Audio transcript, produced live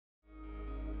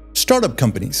Startup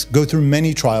companies go through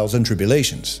many trials and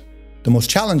tribulations. The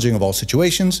most challenging of all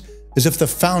situations is if the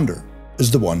founder is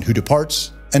the one who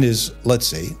departs and is, let's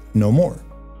say, no more.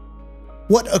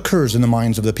 What occurs in the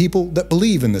minds of the people that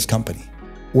believe in this company,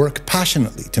 work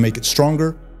passionately to make it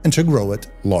stronger and to grow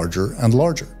it larger and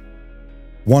larger?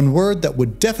 One word that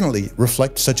would definitely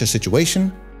reflect such a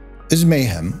situation is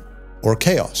mayhem or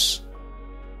chaos.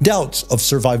 Doubts of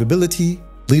survivability,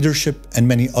 leadership, and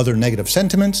many other negative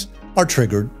sentiments are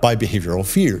triggered by behavioral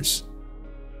fears.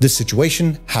 This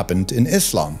situation happened in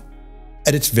Islam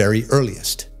at its very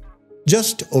earliest,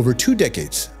 just over 2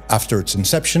 decades after its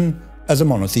inception as a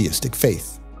monotheistic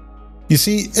faith. You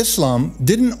see, Islam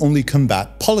didn't only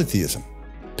combat polytheism,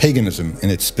 paganism in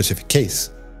its specific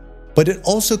case, but it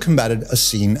also combated a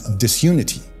scene of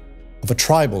disunity, of a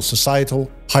tribal,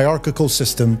 societal, hierarchical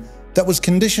system that was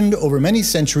conditioned over many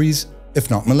centuries, if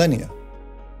not millennia.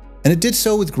 And it did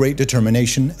so with great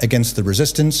determination against the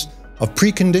resistance of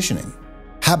preconditioning,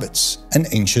 habits, and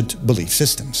ancient belief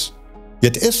systems.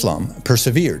 Yet Islam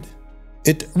persevered.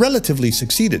 It relatively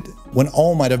succeeded when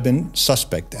all might have been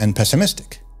suspect and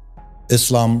pessimistic.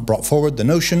 Islam brought forward the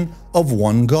notion of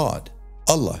one God,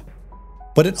 Allah,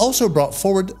 but it also brought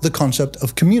forward the concept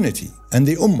of community and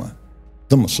the Ummah,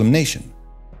 the Muslim nation,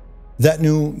 that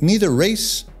knew neither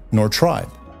race nor tribe.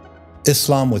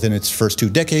 Islam, within its first 2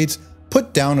 decades,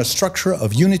 put down a structure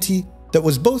of unity that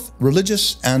was both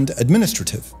religious and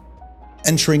administrative.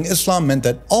 Entering Islam meant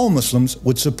that all Muslims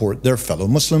would support their fellow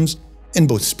Muslims in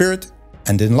both spirit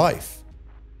and in life.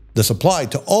 This applied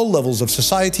to all levels of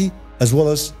society as well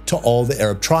as to all the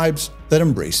Arab tribes that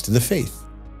embraced the faith.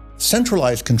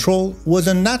 Centralized control was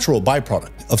a natural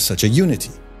byproduct of such a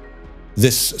unity.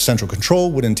 This central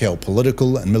control would entail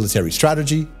political and military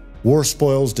strategy, war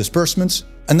spoils disbursements,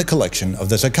 and the collection of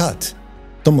the zakat,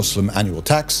 the Muslim annual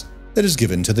tax that is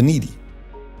given to the needy.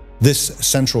 This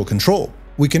central control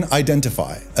we can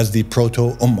identify as the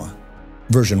Proto-Ummah,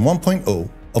 version 1.0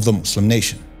 of the Muslim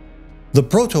nation. The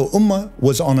Proto-Ummah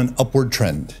was on an upward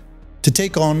trend to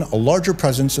take on a larger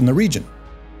presence in the region.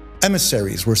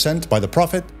 Emissaries were sent by the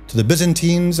Prophet to the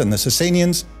Byzantines and the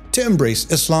Sasanians to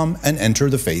embrace Islam and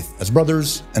enter the faith as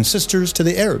brothers and sisters to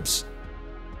the Arabs.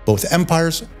 Both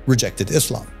empires rejected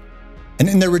Islam, and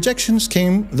in their rejections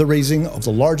came the raising of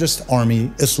the largest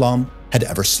army Islam had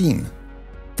ever seen.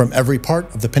 From every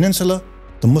part of the peninsula,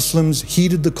 the Muslims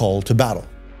heeded the call to battle,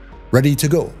 ready to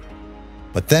go.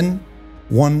 But then,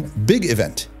 one big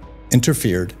event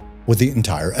interfered with the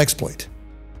entire exploit.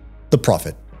 The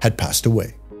Prophet had passed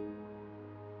away.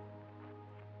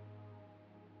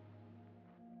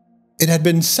 It had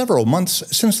been several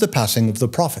months since the passing of the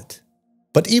Prophet.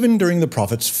 But even during the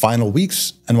Prophet's final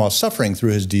weeks, and while suffering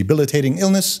through his debilitating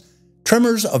illness,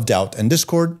 tremors of doubt and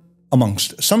discord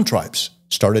amongst some tribes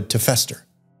started to fester.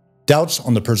 Doubts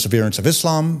on the perseverance of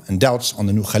Islam and doubts on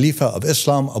the new Caliph of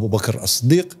Islam, Bakr Al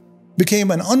Sideeq,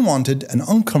 became an unwanted and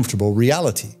uncomfortable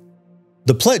reality.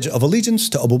 The pledge of allegiance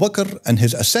to Abu Bakr and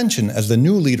his ascension as the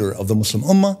new leader of the Muslim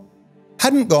Ummah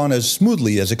hadn't gone as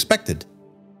smoothly as expected.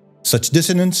 Such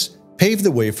dissonance paved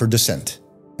the way for dissent,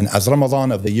 and as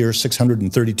Ramadan of the year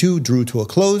 632 drew to a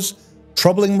close,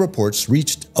 troubling reports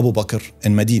reached Abu Bakr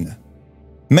in Medina.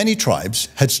 Many tribes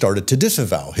had started to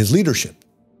disavow his leadership.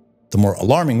 The more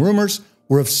alarming rumors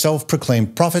were of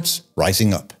self-proclaimed prophets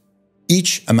rising up,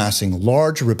 each amassing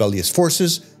large rebellious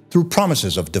forces through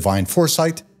promises of divine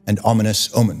foresight and ominous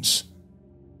omens.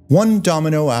 One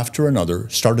domino after another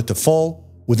started to fall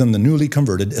within the newly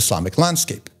converted Islamic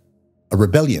landscape. A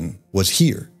rebellion was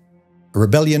here. A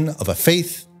rebellion of a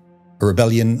faith, a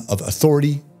rebellion of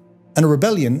authority, and a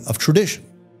rebellion of tradition.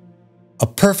 A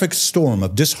perfect storm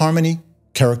of disharmony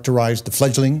characterized the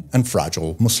fledgling and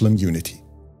fragile Muslim unity.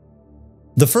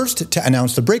 The first to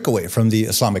announce the breakaway from the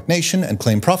Islamic nation and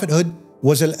claim prophethood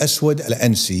was Al-Aswad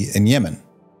Al-Ansi in Yemen.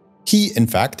 He, in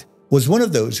fact, was one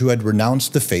of those who had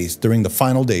renounced the faith during the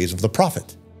final days of the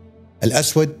Prophet.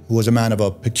 Al-Aswad, who was a man of a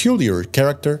peculiar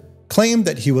character, claimed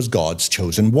that he was God's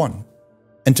chosen one.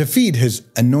 And to feed his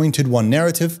anointed one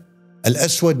narrative,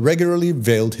 Al-Aswad regularly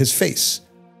veiled his face,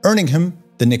 earning him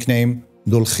the nickname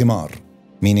Dhul Khimar,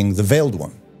 meaning the veiled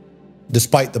one.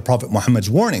 Despite the Prophet Muhammad's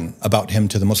warning about him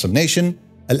to the Muslim nation,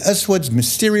 Al-Aswad's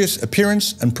mysterious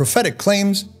appearance and prophetic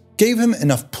claims gave him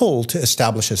enough pull to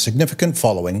establish a significant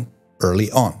following early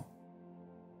on.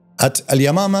 At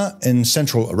Al-Yamama in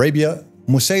Central Arabia,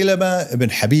 Musaylama ibn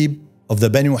Habib of the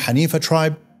Banu Hanifa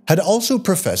tribe had also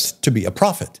professed to be a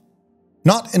prophet,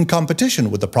 not in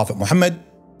competition with the Prophet Muhammad,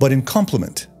 but in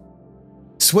complement.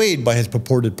 Swayed by his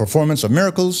purported performance of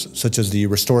miracles, such as the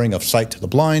restoring of sight to the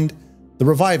blind, the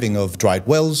reviving of dried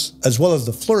wells, as well as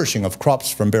the flourishing of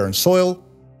crops from barren soil,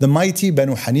 the mighty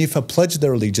Banu Hanifa pledged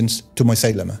their allegiance to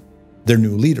Musaylama, their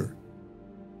new leader.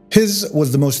 His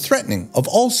was the most threatening of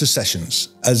all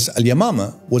secessions, as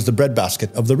Al-Yamama was the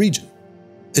breadbasket of the region,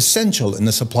 essential in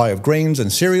the supply of grains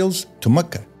and cereals to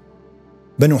Mecca.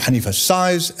 Banu Hanifa's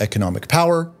size, economic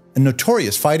power, and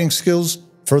notorious fighting skills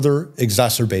further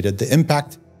exacerbated the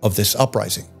impact of this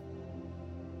uprising.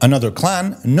 Another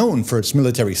clan known for its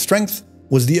military strength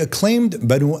was the acclaimed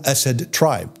Banu Asad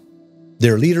tribe.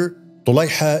 Their leader,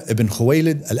 Tulayha ibn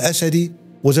Khuwaylid al-Asadi,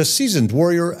 was a seasoned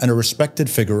warrior and a respected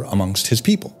figure amongst his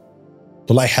people.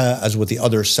 Tulayha, as with the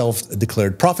other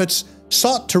self-declared prophets,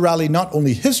 sought to rally not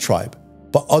only his tribe,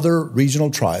 but other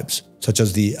regional tribes, such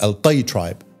as the Al-Tay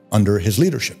tribe, under his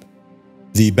leadership.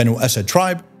 The Banu Asad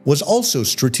tribe was also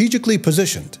strategically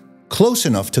positioned close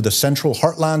enough to the central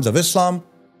heartlands of Islam,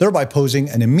 thereby posing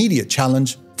an immediate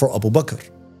challenge for Abu Bakr.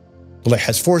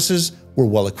 Tulayha's forces were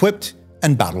well-equipped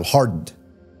and battle-hardened,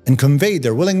 and conveyed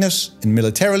their willingness in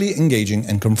militarily engaging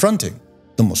and confronting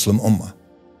the Muslim Ummah.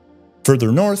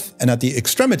 Further north, and at the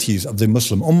extremities of the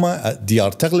Muslim Ummah at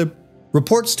Diyar Taghlib,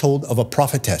 reports told of a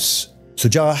prophetess,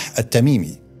 Sujah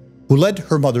at-Tamimi, who led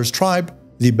her mother's tribe,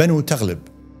 the Banu Taghlib.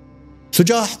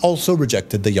 Sujah also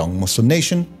rejected the young Muslim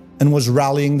nation and was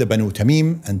rallying the Banu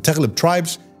Tamim and Taghlib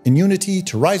tribes in unity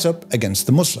to rise up against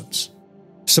the Muslims.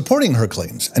 Supporting her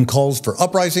claims and calls for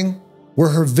uprising were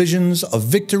her visions of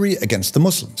victory against the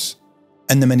Muslims,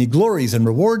 and the many glories and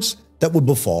rewards that would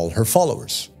befall her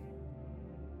followers.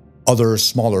 Other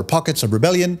smaller pockets of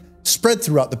rebellion spread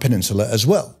throughout the peninsula as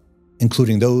well,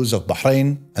 including those of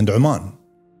Bahrain and Oman.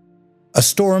 A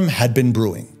storm had been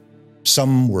brewing.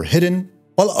 Some were hidden,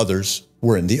 while others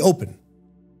were in the open,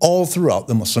 all throughout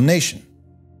the Muslim nation.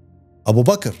 Abu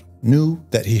Bakr knew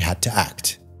that he had to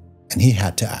act, and he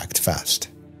had to act fast.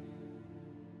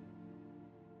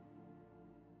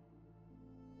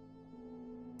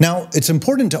 Now, it's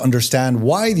important to understand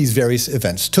why these various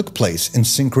events took place in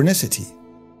synchronicity.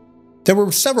 There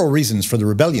were several reasons for the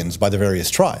rebellions by the various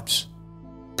tribes.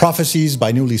 Prophecies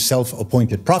by newly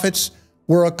self-appointed prophets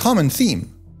were a common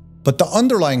theme, but the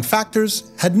underlying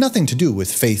factors had nothing to do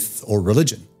with faith or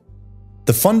religion.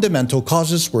 The fundamental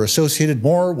causes were associated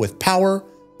more with power,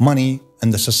 money,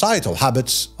 and the societal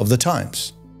habits of the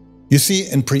times. You see,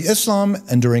 in pre-Islam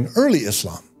and during early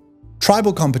Islam,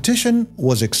 tribal competition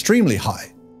was extremely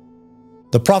high.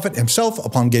 The Prophet himself,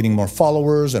 upon gaining more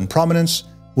followers and prominence,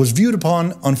 was viewed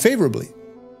upon unfavorably,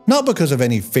 not because of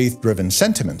any faith-driven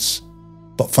sentiments,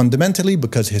 but fundamentally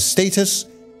because his status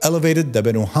elevated the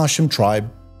Banu Hashim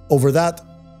tribe over that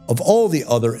of all the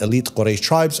other elite Quraysh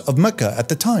tribes of Mecca at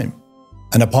the time.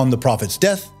 And upon the Prophet's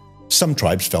death, some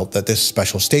tribes felt that this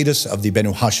special status of the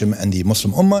Banu Hashim and the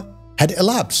Muslim Ummah had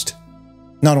elapsed.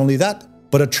 Not only that,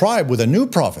 but a tribe with a new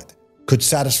prophet could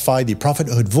satisfy the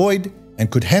prophethood void and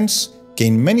could hence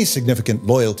gain many significant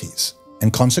loyalties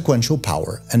and consequential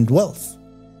power and wealth.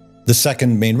 The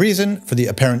second main reason for the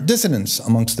apparent dissonance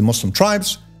amongst the Muslim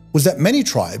tribes was that many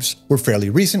tribes were fairly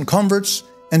recent converts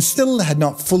and still had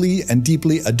not fully and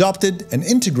deeply adopted and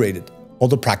integrated all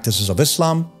the practices of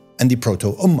Islam and the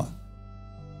Proto-Ummah.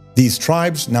 These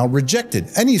tribes now rejected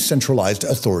any centralized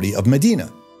authority of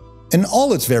Medina, in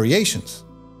all its variations,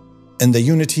 in the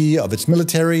unity of its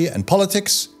military and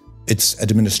politics, its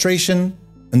administration,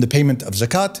 and the payment of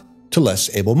zakat to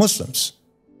less able Muslims.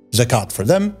 Zakat for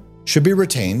them should be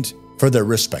retained for their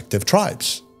respective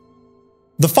tribes.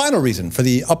 The final reason for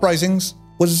the uprisings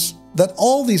was that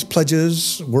all these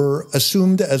pledges were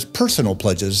assumed as personal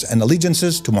pledges and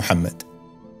allegiances to Muhammad,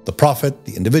 the Prophet,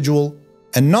 the individual,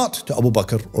 and not to Abu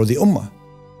Bakr or the Ummah.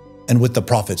 And with the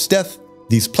Prophet's death,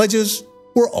 these pledges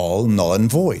were all null and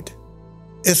void.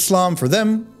 Islam for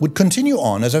them would continue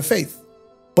on as a faith,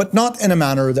 but not in a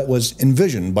manner that was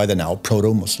envisioned by the now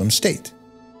proto-Muslim state.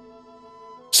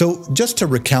 So, just to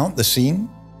recount the scene,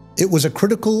 it was a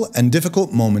critical and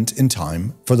difficult moment in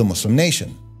time for the Muslim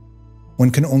nation.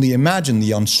 One can only imagine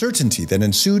the uncertainty that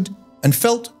ensued and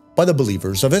felt by the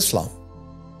believers of Islam.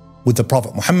 With the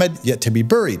Prophet Muhammad yet to be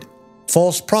buried,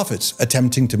 false prophets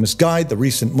attempting to misguide the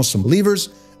recent Muslim believers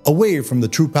away from the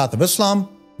true path of Islam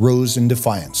rose in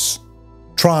defiance.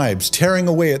 Tribes tearing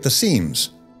away at the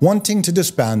seams, wanting to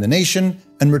disband the nation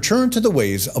and return to the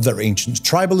ways of their ancient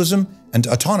tribalism and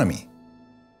autonomy.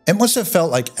 It must have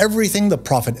felt like everything the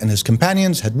Prophet and his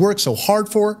companions had worked so hard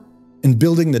for in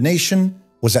building the nation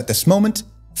was at this moment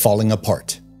falling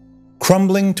apart,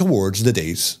 crumbling towards the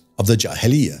days of the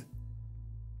Jahiliyyah.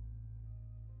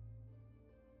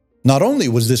 Not only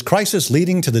was this crisis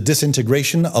leading to the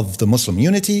disintegration of the Muslim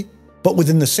unity, but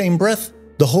within the same breath,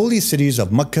 the holy cities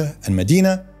of Mecca and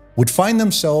Medina would find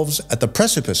themselves at the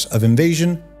precipice of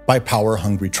invasion by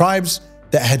power-hungry tribes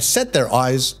that had set their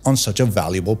eyes on such a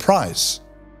valuable prize.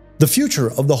 The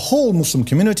future of the whole Muslim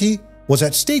community was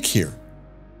at stake here.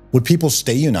 Would people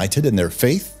stay united in their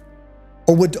faith?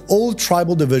 Or would old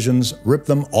tribal divisions rip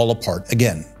them all apart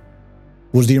again?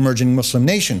 Was the emerging Muslim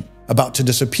nation about to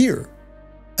disappear?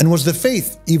 And was the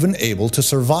faith even able to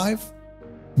survive?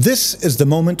 This is the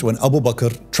moment when Abu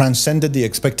Bakr transcended the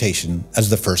expectation as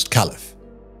the first caliph.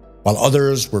 While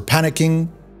others were panicking,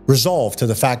 resolved to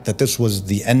the fact that this was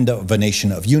the end of a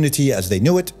nation of unity as they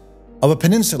knew it, of a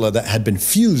peninsula that had been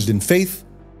fused in faith,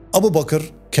 Abu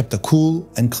Bakr kept a cool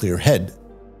and clear head.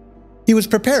 He was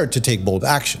prepared to take bold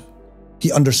action.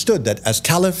 He understood that as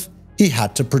caliph, he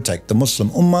had to protect the Muslim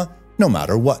Ummah no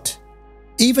matter what,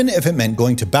 even if it meant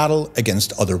going to battle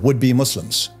against other would-be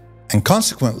Muslims, and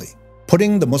consequently,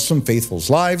 putting the Muslim faithful's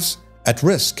lives at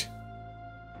risk.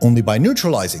 Only by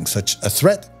neutralizing such a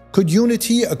threat could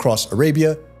unity across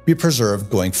Arabia be preserved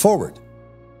going forward.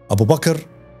 Abu Bakr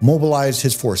mobilized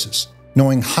his forces,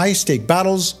 knowing high-stake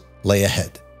battles lay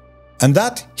ahead. And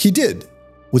that he did,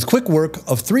 with quick work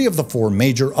of 3 of the 4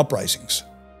 major uprisings: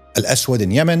 Al-Aswad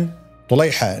in Yemen,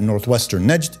 Tulayha in northwestern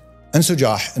Najd, and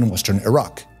Sujah in western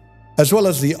Iraq, as well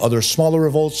as the other smaller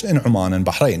revolts in Oman and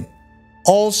Bahrain.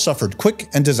 All suffered quick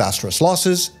and disastrous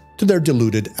losses to their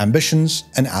deluded ambitions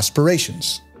and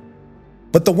aspirations.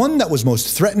 But the one that was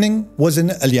most threatening was in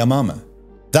Al-Yamama,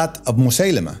 that of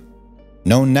Musaylama,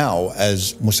 known now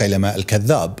as Musaylama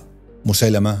al-Kadhab,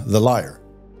 Musaylama the liar.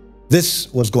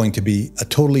 This was going to be a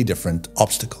totally different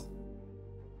obstacle.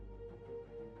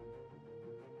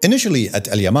 Initially at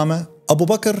Al-Yamama, Abu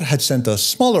Bakr had sent a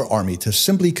smaller army to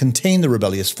simply contain the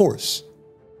rebellious force,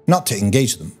 not to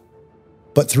engage them.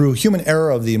 But through human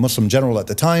error of the Muslim general at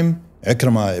the time,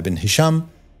 Ikrimah ibn Hisham,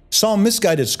 saw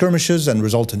misguided skirmishes and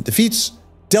resultant defeats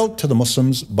dealt to the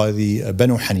Muslims by the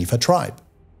Banu Hanifa tribe.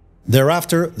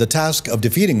 Thereafter, the task of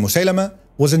defeating Musaylama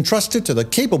was entrusted to the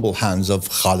capable hands of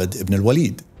Khalid ibn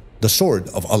al-Walid, the sword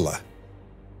of Allah.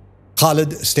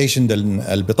 Khalid, stationed in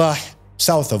al-Bitah,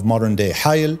 south of modern-day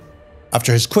Hayl,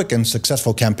 after his quick and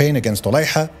successful campaign against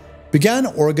Tulayha, began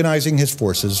organizing his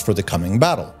forces for the coming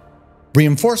battle.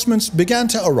 Reinforcements began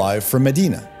to arrive from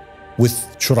Medina, with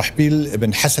Shurahbil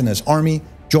ibn Hasana's army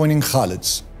joining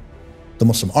Khalid's. The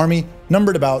Muslim army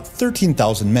numbered about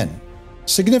 13,000 men,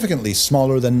 significantly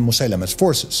smaller than Musaylama's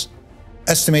forces,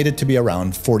 estimated to be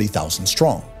around 40,000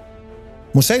 strong.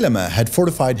 Musaylama had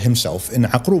fortified himself in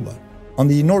Aqruba, on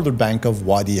the northern bank of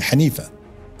Wadi Hanifa,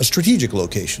 a strategic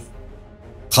location.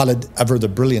 Khalid, ever the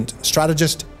brilliant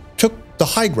strategist, took the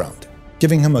high ground,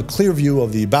 giving him a clear view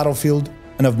of the battlefield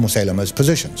and of Musaylama's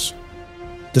positions.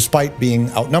 Despite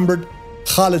being outnumbered,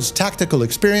 Khalid's tactical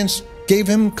experience gave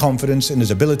him confidence in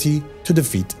his ability to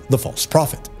defeat the false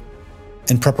prophet.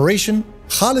 In preparation,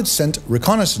 Khalid sent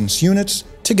reconnaissance units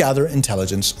to gather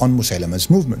intelligence on Musaylama's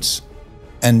movements,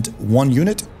 and one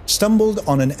unit stumbled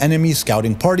on an enemy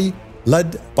scouting party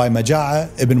led by Maja'a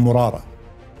ibn Murara,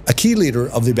 a key leader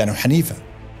of the Banu Hanifa.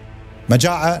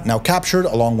 Maja'a, now captured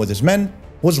along with his men,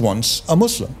 was once a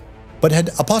Muslim, but had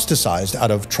apostatized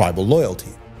out of tribal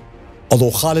loyalty.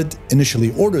 Although Khalid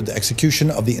initially ordered the execution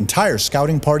of the entire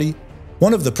scouting party,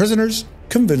 one of the prisoners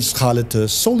convinced Khalid to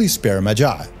solely spare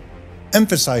Maja'a,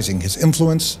 emphasizing his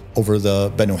influence over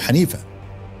the Banu Hanifa,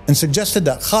 and suggested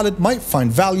that Khalid might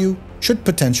find value should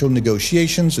potential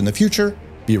negotiations in the future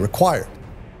be required.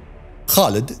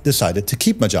 Khalid decided to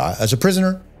keep Maja'a as a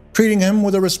prisoner, treating him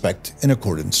with a respect in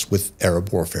accordance with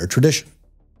Arab warfare tradition.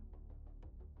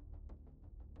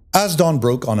 As dawn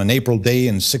broke on an April day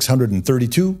in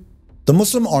 632, the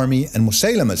Muslim army and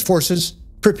Musaylama's forces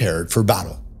prepared for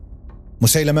battle.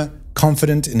 Musaylama,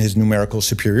 confident in his numerical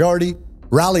superiority,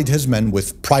 rallied his men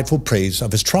with prideful praise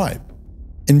of his tribe,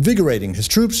 invigorating his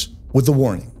troops with the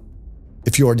warning,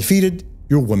 "If you are defeated,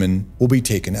 your women will be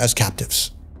taken as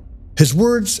captives." His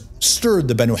words stirred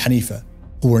the Banu Hanifa,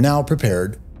 who were now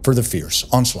prepared for the fierce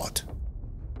onslaught.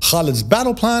 Khalid's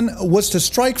battle plan was to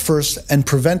strike first and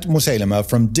prevent Musaylama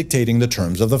from dictating the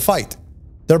terms of the fight,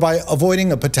 thereby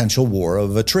avoiding a potential war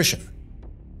of attrition.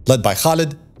 Led by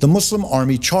Khalid, the Muslim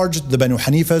army charged the Banu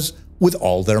Hanifas with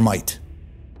all their might.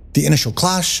 The initial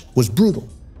clash was brutal,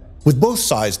 with both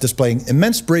sides displaying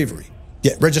immense bravery,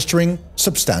 yet registering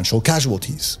substantial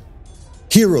casualties.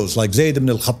 Heroes like Zayd ibn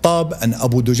al-Khattab and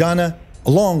Abu Dujana,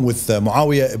 along with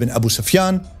Muawiyah ibn Abu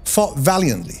Sufyan, fought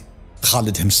valiantly,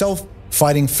 Khalid himself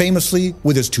fighting famously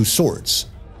with his 2 swords,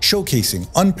 showcasing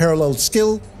unparalleled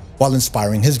skill while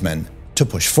inspiring his men to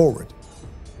push forward.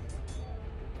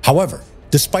 However,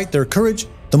 despite their courage,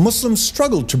 the Muslims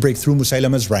struggled to break through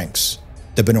Musaylama's ranks.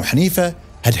 The Banu Hanifa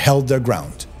had held their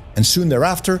ground, and soon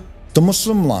thereafter, the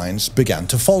Muslim lines began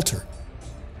to falter.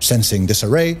 Sensing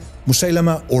disarray,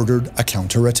 Musaylama ordered a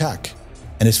counterattack,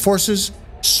 and his forces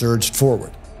surged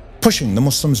forward, pushing the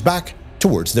Muslims back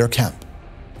towards their camp.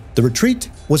 The retreat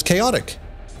was chaotic,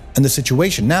 and the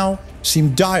situation now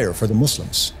seemed dire for the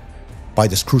Muslims. By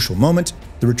this crucial moment,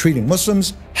 the retreating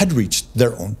Muslims had reached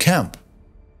their own camp.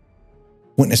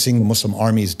 Witnessing the Muslim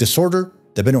army's disorder,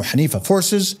 the Banu Hanifa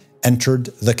forces entered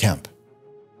the camp,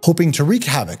 hoping to wreak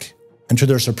havoc, and to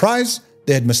their surprise,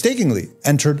 they had mistakenly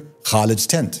entered Khalid's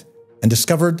tent and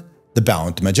discovered the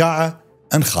bound Maja'a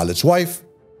and Khalid's wife,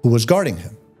 who was guarding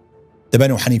him. The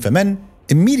Banu Hanifa men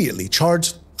immediately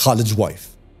charged Khalid's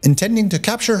wife, intending to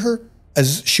capture her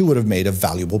as she would have made a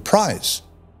valuable prize.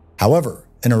 However,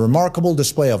 in a remarkable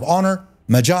display of honor,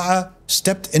 Maja'a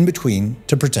stepped in between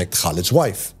to protect Khalid's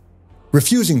wife,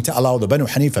 refusing to allow the Banu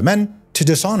Hanifa men to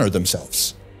dishonor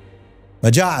themselves.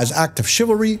 Maja'a's act of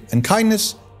chivalry and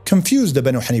kindness confused the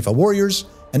Banu Hanifa warriors,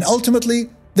 and ultimately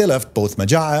they left both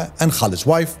Maja'a and Khalid's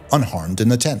wife unharmed in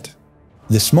the tent.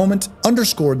 This moment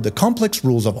underscored the complex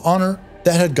rules of honor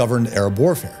that had governed Arab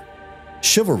warfare,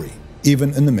 chivalry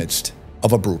even in the midst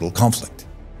of a brutal conflict.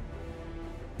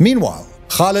 Meanwhile,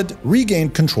 Khalid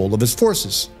regained control of his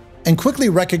forces and quickly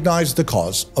recognized the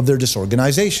cause of their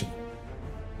disorganization.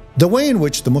 The way in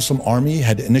which the Muslim army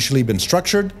had initially been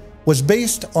structured was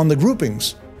based on the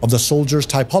groupings of the soldiers'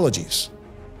 typologies: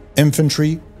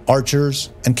 infantry, archers,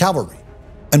 and cavalry,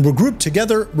 and were grouped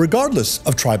together regardless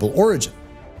of tribal origin.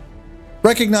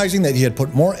 Recognizing that he had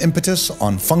put more impetus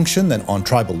on function than on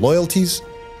tribal loyalties,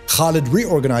 Khalid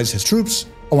reorganized his troops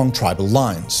along tribal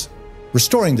lines,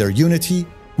 restoring their unity,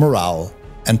 morale,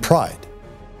 and pride.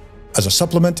 As a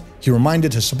supplement, he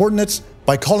reminded his subordinates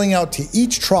by calling out to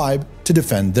each tribe to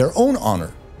defend their own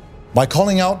honor, by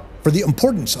calling out for the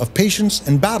importance of patience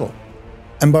in battle,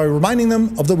 and by reminding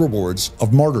them of the rewards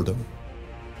of martyrdom.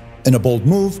 In a bold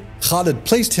move, Khalid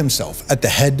placed himself at the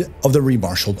head of the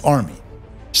remarshaled army,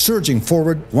 surging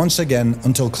forward once again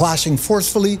until clashing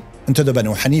forcefully into the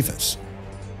Banu Hanifas.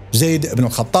 Zayd ibn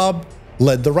al-Khattab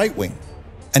led the right wing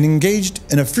and engaged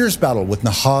in a fierce battle with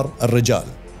Nahar al-Rijal,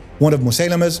 one of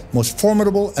Musaylama's most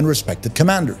formidable and respected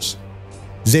commanders.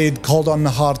 Zayd called on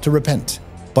Nahar to repent,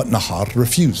 but Nahar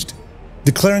refused,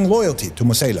 declaring loyalty to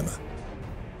Musaylama.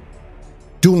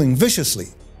 Dueling viciously,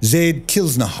 Zayd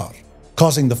kills Nahar,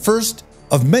 causing the first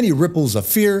of many ripples of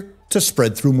fear to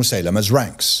spread through Musaylama's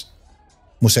ranks.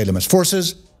 Musaylama's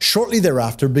forces shortly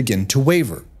thereafter begin to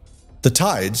waver. The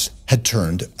tides had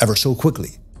turned ever so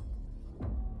quickly.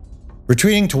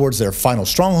 Retreating towards their final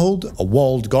stronghold, a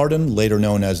walled garden later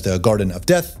known as the Garden of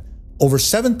Death, over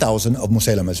 7,000 of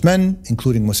Musaylama's men,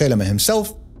 including Musaylama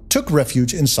himself, took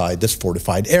refuge inside this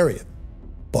fortified area.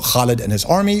 But Khalid and his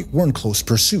army were in close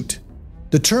pursuit,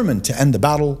 determined to end the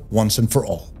battle once and for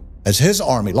all, as his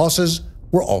army losses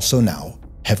were also now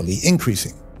heavily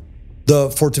increasing. The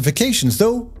fortifications,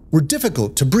 though, were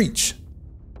difficult to breach.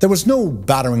 There was no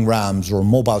battering rams or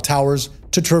mobile towers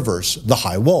to traverse the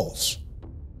high walls.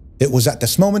 It was at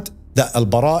this moment that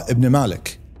Al-Bara ibn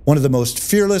Malik, one of the most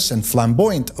fearless and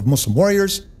flamboyant of Muslim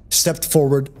warriors, stepped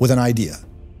forward with an idea,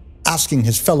 asking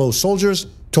his fellow soldiers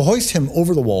to hoist him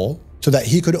over the wall so that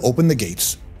he could open the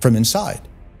gates from inside.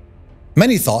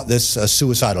 Many thought this a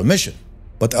suicidal mission,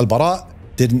 but Al-Bara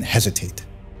didn't hesitate,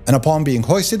 and upon being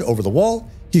hoisted over the wall,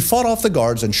 he fought off the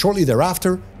guards and shortly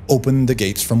thereafter opened the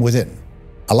gates from within,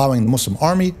 allowing the Muslim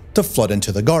army to flood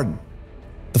into the garden.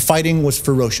 The fighting was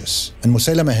ferocious, and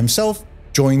Musaylama himself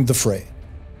joined the fray,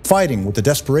 fighting with the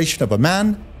desperation of a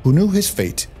man who knew his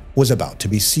fate was about to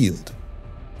be sealed.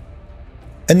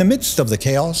 In the midst of the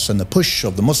chaos and the push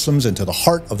of the Muslims into the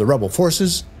heart of the rebel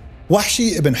forces,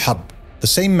 Wahshi ibn Harb, the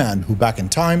same man who back in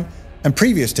time and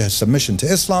previous to his submission to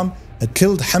Islam had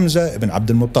killed Hamza ibn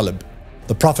Abd al-Muttalib,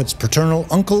 the Prophet's paternal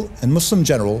uncle and Muslim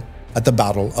general at the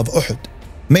Battle of Uhud,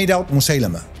 made out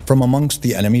Musaylama from amongst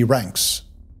the enemy ranks.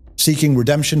 Seeking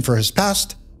redemption for his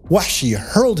past, Wahshi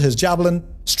hurled his javelin,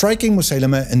 striking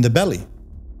Musaylama in the belly.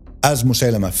 As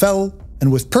Musaylama fell,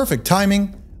 and with perfect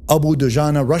timing, Abu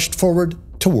Dujana rushed forward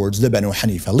towards the Banu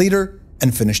Hanifa leader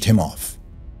and finished him off,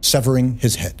 severing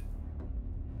his head.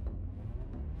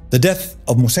 The death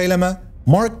of Musaylama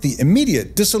marked the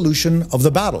immediate dissolution of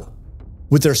the battle.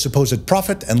 With their supposed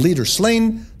prophet and leader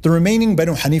slain, the remaining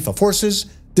Banu Hanifa forces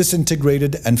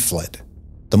disintegrated and fled.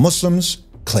 The Muslims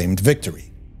claimed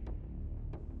victory.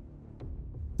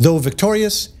 Though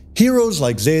victorious, heroes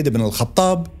like Zayd ibn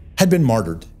al-Khattab had been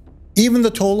martyred. Even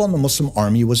the toll on the Muslim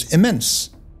army was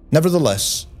immense.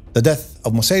 Nevertheless, the death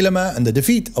of Musaylama and the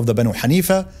defeat of the Banu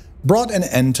Hanifa brought an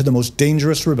end to the most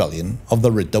dangerous rebellion of the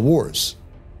Riddah Wars.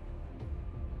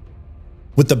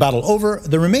 With the battle over,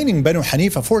 the remaining Banu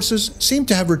Hanifa forces seem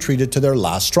to have retreated to their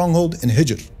last stronghold in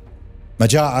Hijr.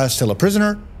 Maja'a, still a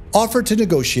prisoner, offered to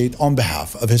negotiate on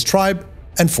behalf of his tribe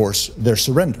and force their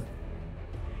surrender.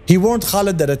 He warned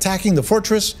Khalid that attacking the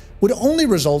fortress would only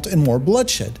result in more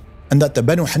bloodshed and that the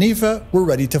Banu Hanifa were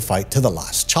ready to fight to the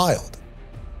last child.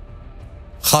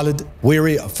 Khalid,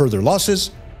 weary of further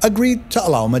losses, agreed to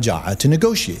allow Maja'a to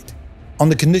negotiate, on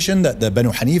the condition that the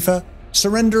Banu Hanifa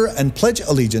surrender and pledge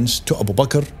allegiance to Abu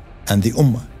Bakr and the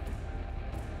Ummah.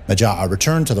 Maja'a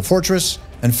returned to the fortress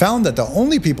and found that the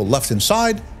only people left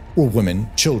inside were women,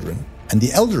 children, and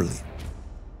the elderly.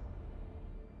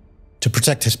 To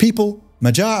protect his people,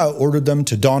 Maja'a ordered them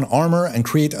to don armor and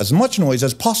create as much noise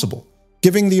as possible,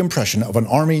 giving the impression of an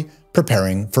army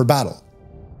preparing for battle.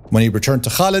 When he returned to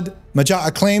Khalid,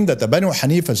 Maja'a claimed that the Banu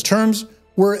Hanifa's terms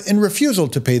were in refusal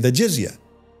to pay the jizya,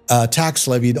 a tax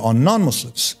levied on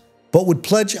non-Muslims, but would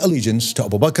pledge allegiance to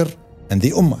Abu Bakr and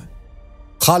the Ummah.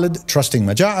 Khalid, trusting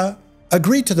Maja'a,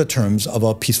 agreed to the terms of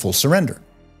a peaceful surrender.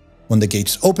 When the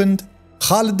gates opened,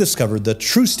 Khalid discovered the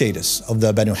true status of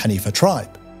the Banu Hanifa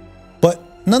tribe, but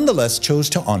nonetheless chose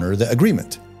to honor the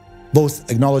agreement, both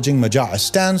acknowledging Maja'a's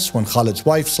stance when Khalid's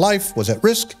wife's life was at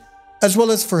risk, as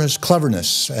well as for his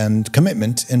cleverness and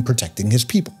commitment in protecting his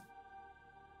people.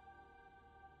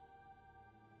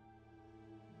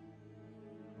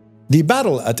 The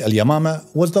battle at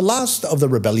El-Yamama was the last of the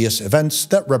rebellious events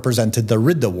that represented the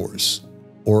Riddah Wars,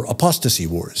 or Apostasy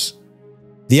Wars.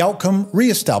 The outcome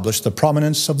re-established the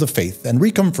prominence of the faith and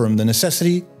reconfirmed the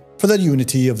necessity for the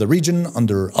unity of the region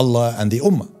under Allah and the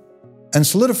Ummah, and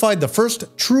solidified the first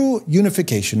true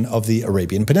unification of the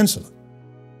Arabian Peninsula.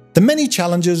 The many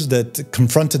challenges that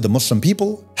confronted the Muslim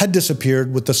people had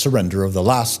disappeared with the surrender of the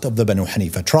last of the Banu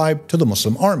Hanifa tribe to the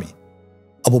Muslim army.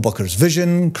 Abu Bakr's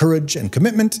vision, courage, and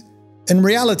commitment in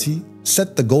reality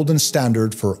set the golden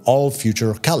standard for all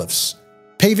future caliphs,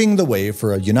 paving the way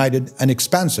for a united and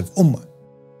expansive ummah.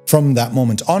 From that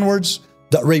moment onwards,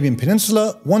 the Arabian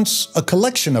Peninsula, once a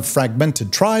collection of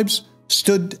fragmented tribes,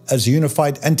 stood as a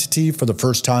unified entity for the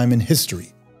first time in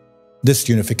history. This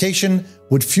unification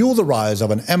would fuel the rise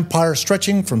of an empire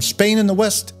stretching from Spain in the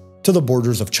west to the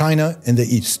borders of China in the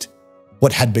east.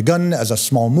 What had begun as a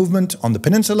small movement on the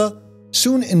peninsula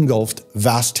soon engulfed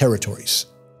vast territories,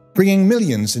 bringing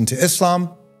millions into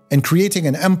Islam and creating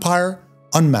an empire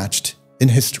unmatched in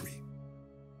history.